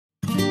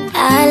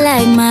I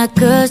like my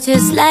girls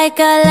just like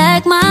I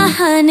like my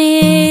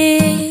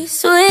honey.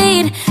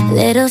 Sweet,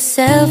 little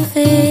selfish.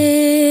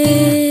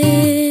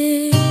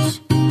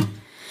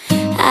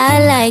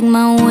 I like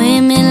my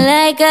women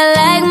like I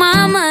like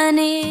my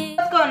money.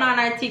 What's going on,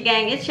 RT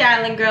gang? It's your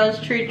island girls,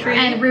 Tree.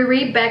 And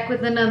Riri back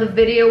with another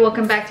video.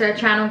 Welcome back to our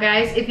channel,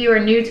 guys. If you are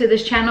new to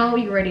this channel,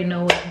 you already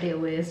know what the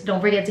deal is. Don't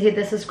forget to hit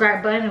the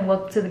subscribe button and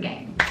welcome to the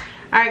game.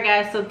 Alright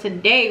guys, so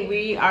today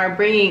we are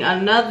bringing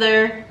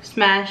another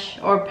smash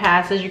or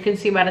pass, as you can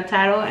see by the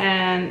title,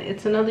 and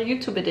it's another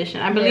YouTube edition.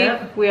 I believe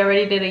we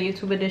already did a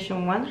YouTube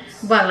edition once.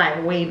 But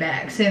like way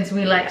back, since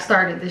we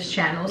started this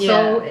channel.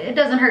 So it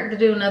doesn't hurt to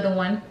do another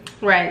one.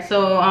 Right,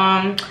 so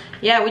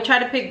yeah, we try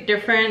to pick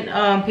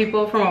different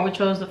people from what we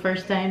chose the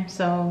first time.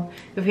 So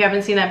if you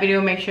haven't seen that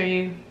video, make sure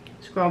you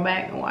scroll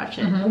back and watch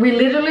it. We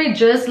literally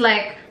just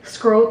like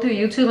scrolled through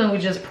YouTube and we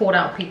just pulled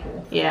out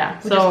people. Yeah,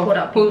 we just pulled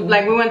out people.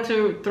 Like we went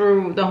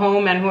through the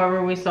home, and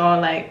whoever we saw,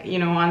 like, you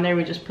know, on there,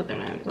 we just put them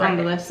on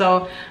the list.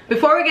 So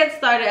before we get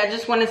started, I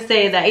just want to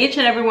say that each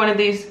and every one of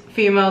these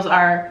females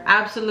are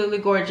absolutely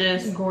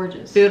gorgeous,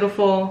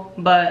 beautiful,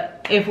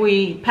 but if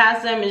we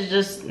pass them, it's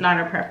just not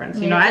our preference,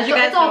 you know. As you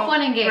guys know, it's all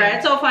fun and game, right?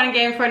 It's all fun and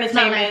game for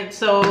entertainment. Like,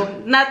 so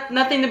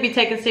nothing to be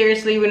taken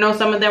seriously. We know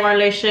some of them are in a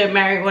relationship,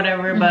 married,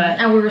 whatever, but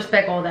and we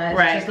respect all that.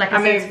 It's just like I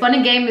mean, it's fun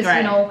and game. Is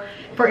you know,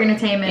 for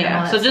entertainment.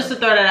 Yeah, so just to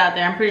throw that out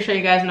there, I'm pretty sure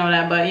you guys know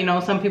that, but you know,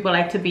 some people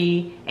like to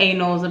be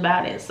anals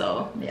about it.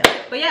 So yeah,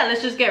 but yeah,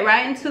 let's just get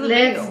right into the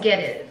video. Let's get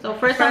it. So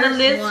first on the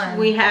list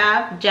we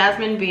have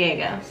Jasmine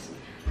Villegas,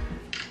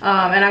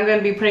 and I'm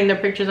gonna be putting their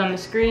pictures on the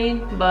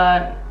screen,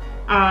 but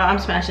I'm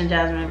smashing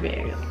Jasmine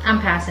Villegas. I'm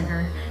passing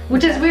her,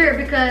 which is weird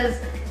because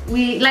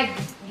we like,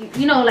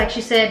 you know, like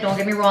she said, don't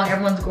get me wrong,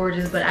 everyone's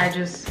gorgeous, but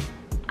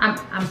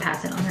I'm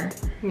passing on her.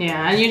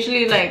 Yeah, and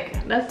usually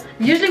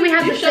usually we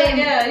have the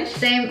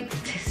same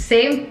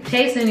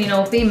taste in, you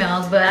know,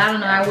 females, but I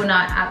don't know, I would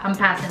not. I'm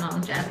passing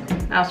on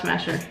Jasmine. I'll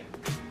smash her.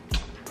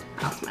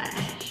 I'll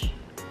smash.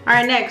 All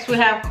right, next we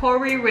have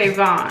Corey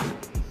Rayvon.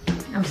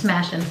 I'm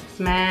smashing.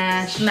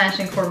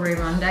 Smashing Corey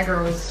Rayvon. That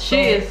girl is so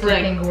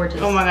freaking like,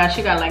 gorgeous. Oh my gosh,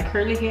 she got like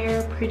curly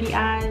hair, pretty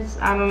eyes.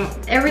 I don't know.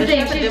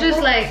 Everything. She's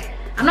just like,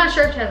 I'm not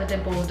sure if she has a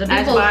dimple. The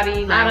dimple,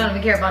 body, like, I don't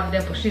even care about the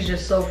dimple. She's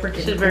just so freaking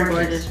gorgeous. She's very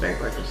gorgeous, very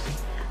gorgeous.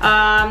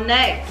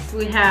 Next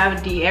we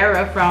have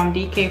De'Ara from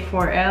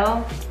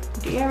DK4L.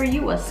 De'Ara,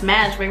 you a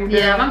smash, baby girl.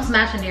 Yeah, I'm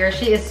smashing De'Ara.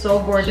 She is so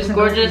gorgeous. She's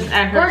gorgeous goofy.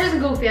 and gorgeous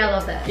and goofy. I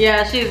love that.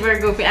 Yeah, she's very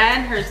goofy,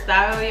 and her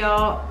style,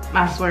 y'all.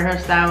 I swear, her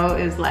style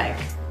is like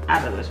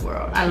out of this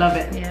world. I love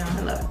it. Yeah,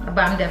 I love it. But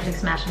I'm definitely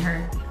smashing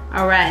her.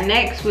 All right,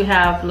 next we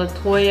have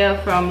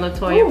Latoya from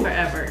Latoya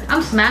Forever.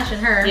 I'm smashing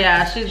her.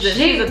 Yeah, she's a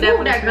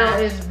definite that girl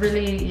smash. Is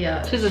really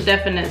She's a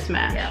definite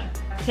smash. Yeah.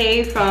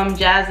 Tay from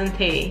Jazz and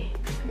Tay.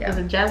 Yeah. Is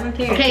it Jazz and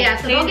Tay? Okay, yeah.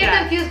 So don't get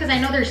confused because I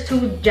know there's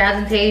two Jazz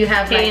and Tay. You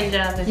have Tay and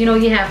Jazz. You know,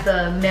 you have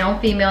the male,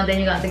 female, and then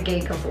you got the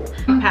gay couple.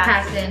 I'm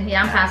passing.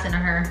 Yeah, I'm passing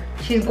on her.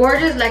 She's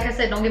gorgeous. Like I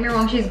said, don't get me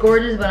wrong, she's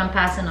gorgeous, but I'm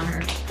passing on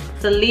her.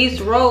 Celeste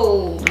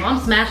Rose. Oh, I'm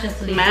smashing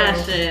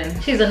Celeste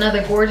Rose. She's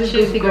another gorgeous,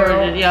 goofy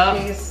girl.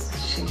 Yep.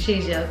 She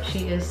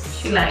is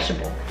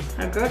smashable.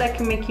 A girl that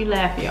can make you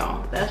laugh,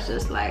 y'all. That's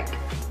just like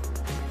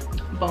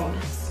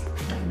bonus.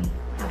 Like me.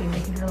 I'll be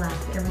making her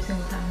laugh every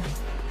single time.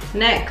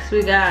 Next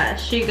we got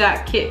She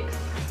Got Kicks.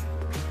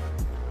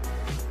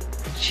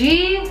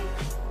 She's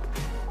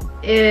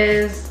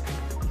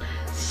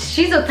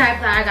the type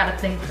that I gotta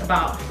think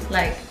about.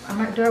 Like, I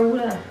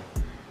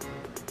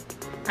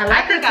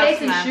like her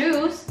taste in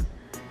shoes.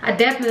 I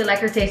definitely like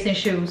her taste in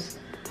shoes.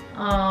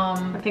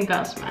 I think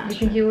I'll smash. You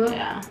think you will?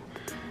 Yeah.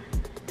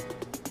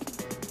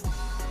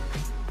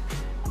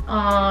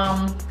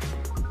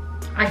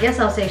 I guess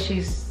I'll say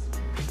she's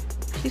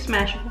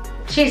smashable.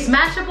 She's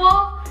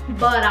smashable,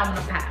 but I'm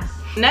gonna pass.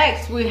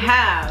 Next we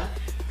have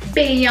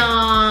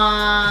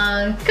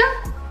Bianca.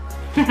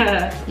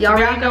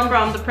 Bianca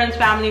from the Prince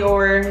family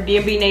or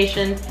DMB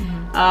Nation.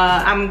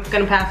 I'm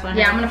gonna pass on her.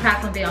 Yeah, I'm gonna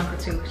pass on Bianca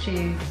too.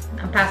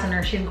 I'm passing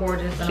her. She's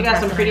gorgeous. She got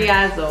some pretty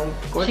eyes though.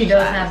 Gorgeous she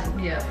does eyes. Have,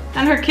 yeah.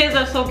 And her kids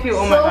are so cute.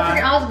 Oh my god.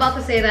 I was about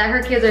to say that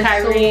her kids are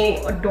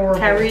so adorable.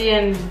 Kyrie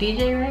and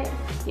DJ, right?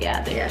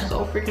 Yeah, they are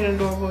so freaking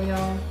adorable,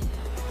 y'all.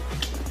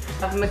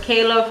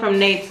 Michaela from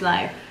Nate's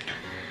Life.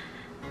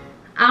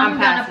 I'm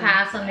gonna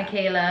pass on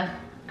Michaela.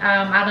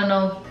 I don't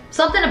know,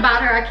 something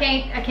about her. I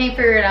can't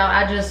figure it out.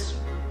 I just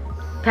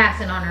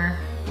passing on her.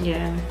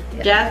 Yeah.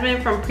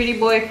 Jasmine from Pretty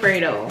Boy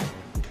Fredo.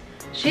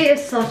 She is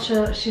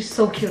she's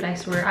so cute, I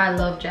swear. I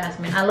love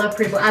Jasmine. I love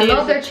Pretty Boy. I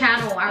love their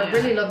channel. I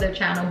really love their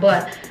channel,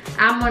 but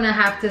I'm gonna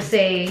have to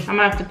say, I'm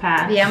gonna have to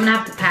pass. Yeah, I'm gonna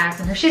have to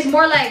pass on her. She's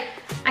more like,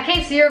 I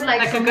can't see her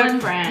like someone, a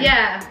good friend.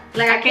 Yeah,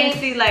 like I can't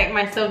see like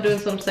myself doing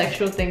some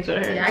sexual things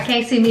with her. Yeah, I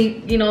can't see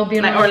me, you know,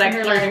 being like, or like,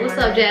 her, like, what's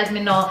up,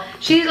 Jasmine? No,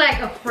 she's like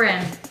a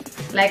friend.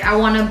 Like I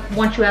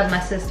want you as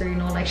my sister, you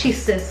know, like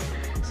she's sis.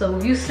 So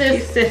if you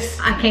sis,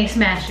 I can't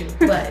smash you.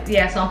 But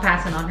yeah, so I'm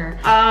passing on her.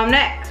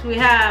 Next we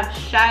have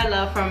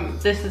Shyla from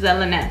This Is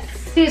LNS.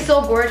 She's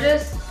so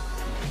gorgeous.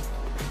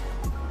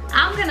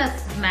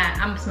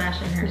 I'm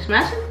smashing her. You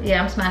smashing?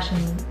 Yeah, I'm smashing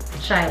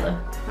Shyla.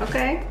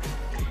 Okay.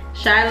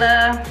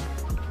 Shyla,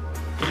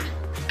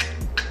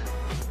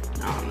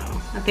 I don't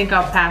know. I think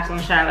I'll pass on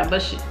Shyla,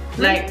 but she,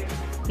 like,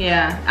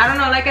 yeah, I don't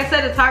know. Like I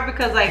said, it's hard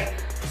because like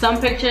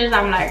some pictures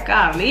I'm like,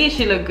 golly,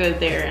 she look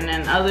good there, and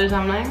then others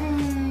I'm like,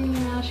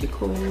 yeah, she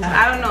cool.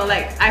 I don't know.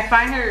 Like I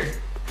find her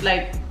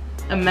like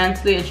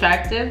immensely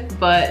attractive,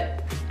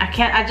 but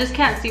I just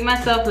can't see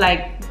myself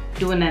like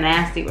doing a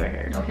nasty with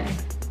her. Okay.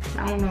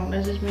 I don't know.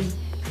 That's just me.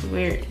 It's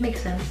weird.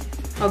 Makes sense.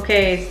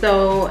 Okay,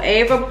 so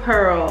Ava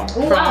Pearl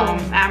from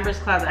Amber's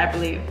Closet, I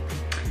believe.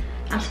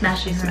 I'm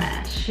smashing her.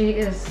 Smash. She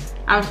is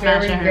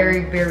smashing her.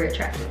 very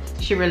attractive.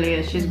 She really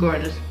is. She's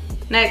gorgeous.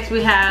 Next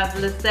we have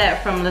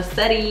Lisette from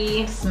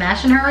Lisette.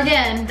 Smashing her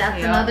again.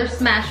 That's another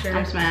smasher.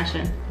 I'm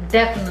smashing.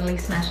 Definitely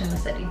smashing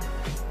Lisette.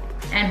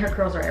 And her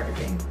curls are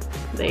everything.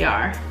 They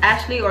are.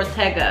 Ashley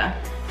Ortega.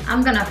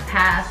 I'm gonna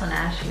pass on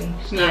Ashley.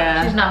 She's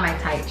not my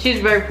type. She's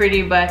very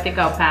pretty, but I think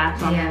I'll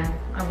pass on her.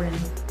 I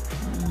wouldn't.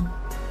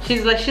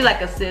 She's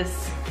like a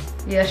sis.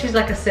 Yeah, she's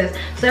like a sis.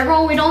 So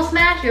everyone we don't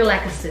smash, you're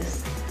like a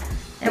sis.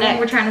 Everyone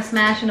we're trying to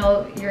smash, you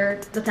know,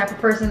 you're the type of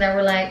person that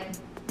we're like,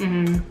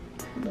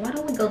 why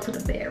don't we go to the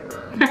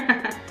bedroom?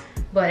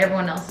 But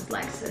everyone else is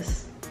like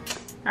sis.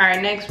 All right,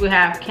 next we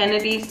have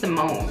Kennedy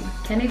Simone.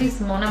 Kennedy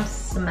Simone, I'm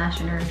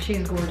smashing her.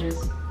 She's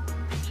gorgeous.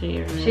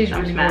 She's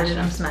really gorgeous.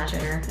 I'm smashing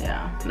her.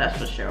 Yeah, that's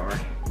for sure.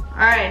 All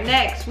right,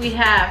 next we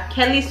have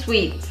Kelly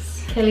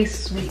Sweets. Kelly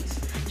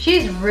Sweets.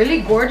 She's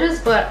really gorgeous,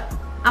 but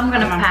I'm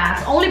gonna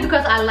pass. Only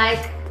because I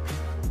like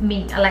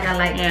meat. I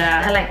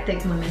like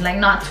thick women. Like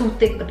not too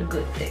thick, but the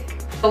good thick.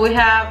 But we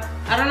have,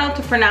 I don't know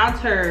to pronounce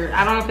her.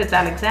 I don't know if it's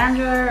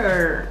Alexandra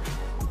or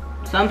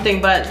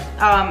something, but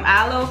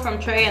Aloe from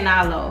Trey and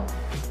Aloe.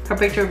 Her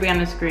picture will be on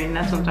the screen.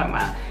 That's what I'm talking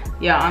about.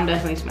 Yeah, I'm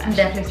definitely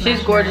smashing.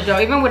 She's gorgeous,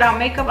 y'all. Even without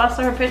makeup, I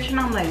saw her picture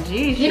and I'm like,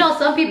 geez. You know,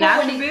 some people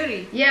natural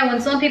beauty. Yeah,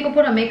 when some people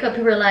put on makeup,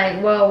 people are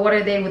like, well, what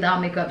are they without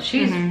makeup?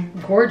 She's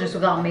gorgeous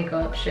without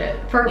makeup. Shit.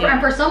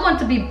 And for someone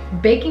to be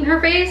baking her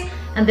face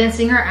and then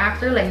seeing her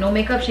after, like no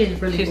makeup,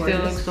 she's really gorgeous. She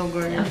still looks so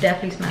gorgeous. I'm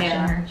definitely smashing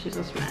her. She's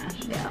a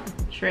smash. Yeah.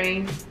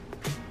 Trey,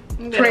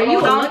 you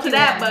hold on to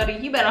that, buddy.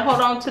 You better hold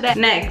on to that.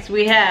 Next,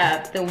 we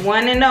have the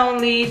one and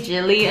only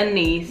Jilly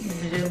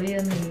Anise. Jilly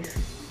Anise.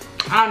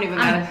 I don't even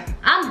gotta.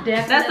 I'm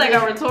definitely. That's like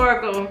a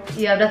rhetorical.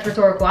 Yeah, that's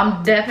rhetorical.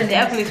 I'm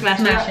definitely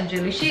smashing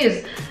Jilly. She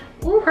is.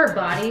 Ooh, her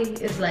body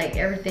is like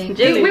everything.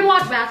 We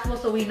watch basketball,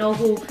 so we know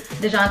who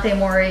DeJounte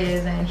Murray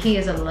is, and he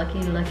is a lucky.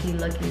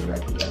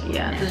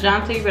 Yeah,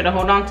 DeJounte, you better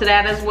hold on to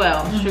that as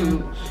well.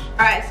 Shoot.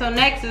 All right, so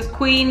next is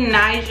Queen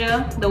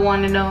Naija, the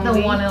one and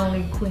only. The one and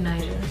only Queen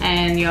Naija.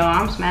 And yo,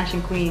 I'm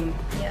smashing Queen.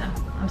 Yeah,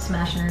 I'm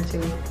smashing her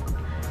too.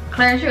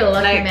 Clarence, you're a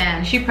lucky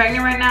man. Is she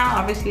pregnant right now?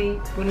 Obviously,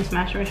 wouldn't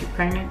smash her when she's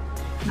pregnant.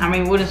 I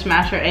mean, wouldn't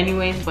smash her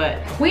anyways,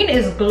 but Queen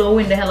is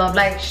glowing the hell up.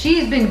 Like,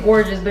 she's been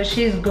gorgeous, but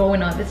she's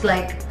glowing up. It's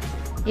like,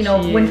 you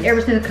know,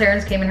 ever since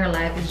Clarence came in her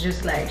life, it's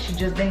just like she's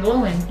just been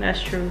glowing.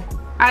 That's true.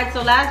 All right,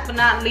 so last but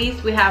not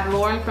least, we have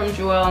Lauren from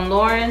Joelle and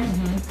Lauren.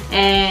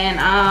 And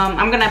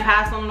I'm gonna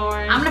pass on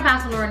Lauren. I'm gonna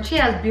pass on Lauren. She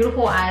has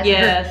beautiful eyes.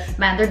 Yes.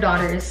 Man, their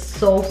daughter is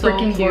so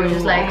freaking cute.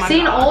 gorgeous. Like,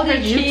 seeing all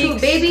these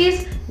YouTube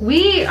babies,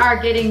 we are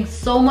getting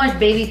so much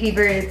baby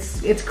fever.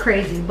 It's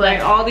crazy. But like,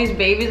 all these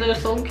babies are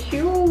so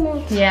cute.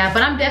 Yeah,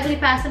 but I'm definitely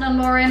passing on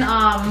Lauren.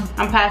 I'm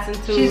passing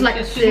too. She's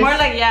like she's more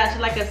like,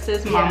 she's like a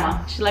sis mama.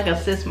 Yeah. She's like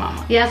a sis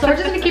mama. Yeah, so we're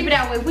just gonna keep it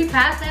that way. We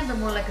pass them, but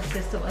more like a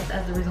sis to us.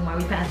 That's the reason why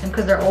we pass them,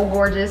 because they're all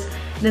gorgeous.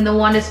 And then the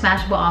one is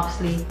smashable,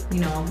 obviously,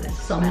 you know, that's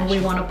someone we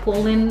want to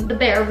pull in the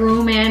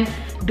bedroom and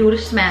do the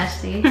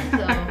smashy.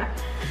 So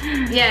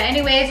yeah,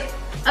 anyways,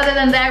 other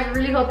than that, we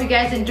really hope you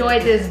guys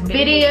enjoyed this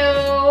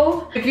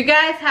video. If you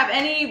guys have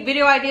any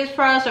video ideas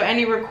for us or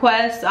any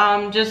requests,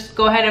 just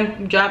go ahead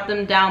and drop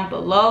them down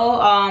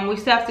below. We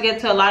still have to get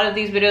to a lot of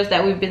these videos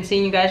that we've been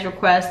seeing you guys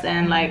request,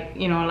 and like,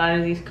 you know, a lot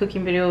of these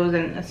cooking videos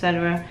and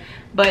etc.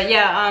 But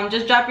yeah,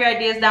 just drop your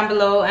ideas down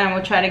below and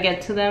we'll try to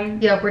get to them.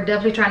 Yeah, we're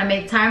definitely trying to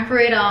make time for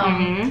it.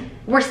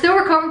 We're still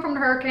recovering from the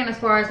hurricane as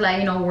far as like,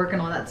 you know, work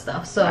and all that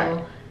stuff.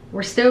 So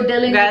we're still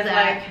dealing with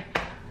that.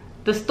 Like,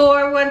 the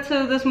store we went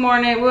to this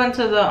morning, we went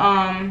to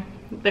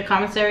the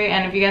commissary,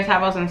 and if you guys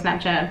have us on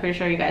Snapchat, I'm pretty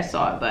sure you guys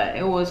saw it, but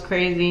it was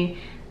crazy.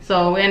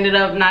 So we ended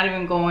up not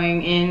even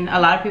going in. A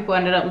lot of people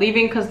ended up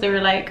leaving because they were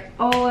like,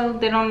 oh,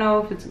 they don't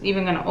know if it's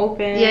even gonna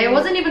open. Yeah, it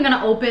wasn't even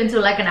gonna open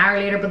until like an hour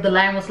later, but the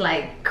line was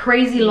like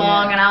crazy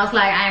long, and I was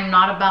like, I am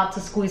not about to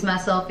squeeze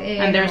myself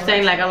in. And they're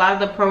saying like a lot of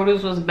the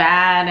produce was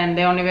bad, and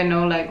they don't even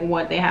know like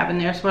what they have in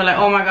there. So we're like,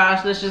 oh my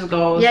gosh, let's just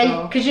go.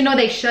 Yeah, because you know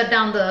they shut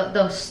down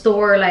the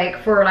store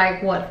like for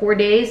like what, 4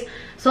 days.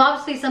 So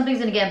obviously something's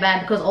gonna get bad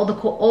because all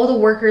the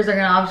workers are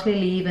gonna obviously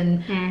leave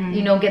and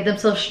you know, get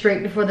themselves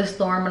straight before the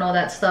storm and all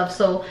that stuff.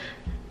 So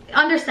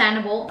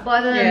understandable.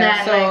 But other than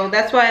that, so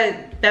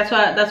like,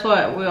 that's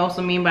what we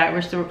also mean by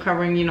we're still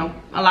recovering. You know,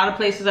 a lot of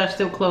places are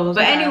still closed.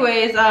 But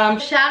anyways,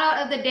 shout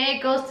out of the day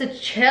goes to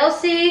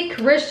Chelsea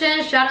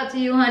Christian. Shout out to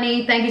you,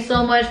 honey. Thank you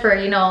so much for,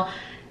 you know,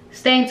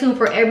 staying tuned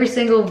for every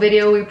single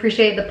video. We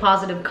appreciate the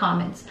positive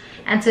comments.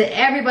 And to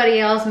everybody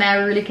else,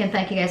 man, we really can't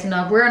thank you guys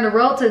enough. We're on the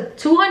road to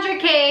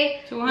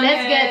 200K.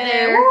 Let's get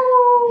there.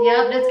 Woo!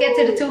 Yep, let's get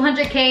to the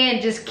 200K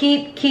and just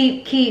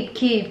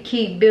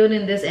keep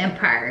building this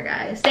empire,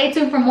 guys. Stay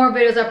tuned for more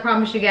videos. I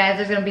promise you guys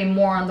there's gonna be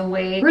more on the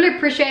way. Really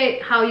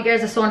appreciate how you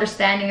guys are so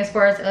understanding as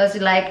far as us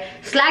like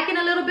slacking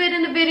a little bit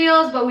in the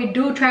videos, but we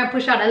do try and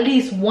push out at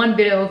least one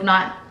video, if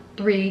not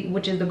 3,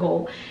 which is the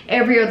goal,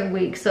 every other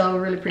week. So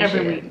really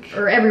appreciate it.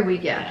 Or every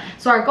week, yeah.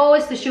 So our goal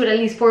is to shoot at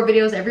least 4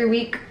 videos every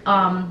week.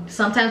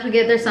 Sometimes we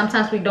get there,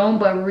 sometimes we don't,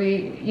 but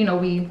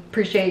we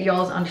appreciate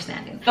y'all's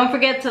understanding. Don't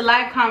forget to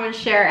like, comment,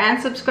 share,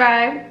 and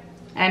subscribe,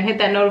 and hit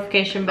that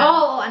notification bell.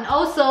 Oh, and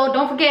also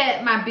don't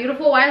forget my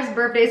beautiful wife's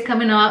birthday is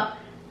coming up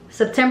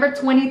September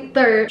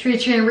 23rd. Tree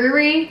and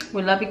Riri,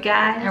 we love you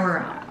guys, and we're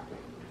out.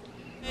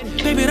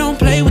 Baby, don't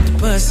play with the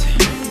pussy.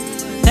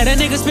 Let a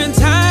nigga spend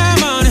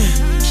time on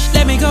it.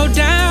 Let me go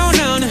down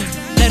on it.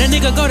 Let a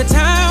nigga go to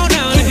town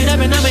on it. Keep it up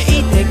and I'ma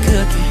eat that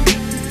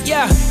cookie.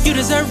 Yeah, you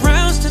deserve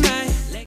rounds tonight.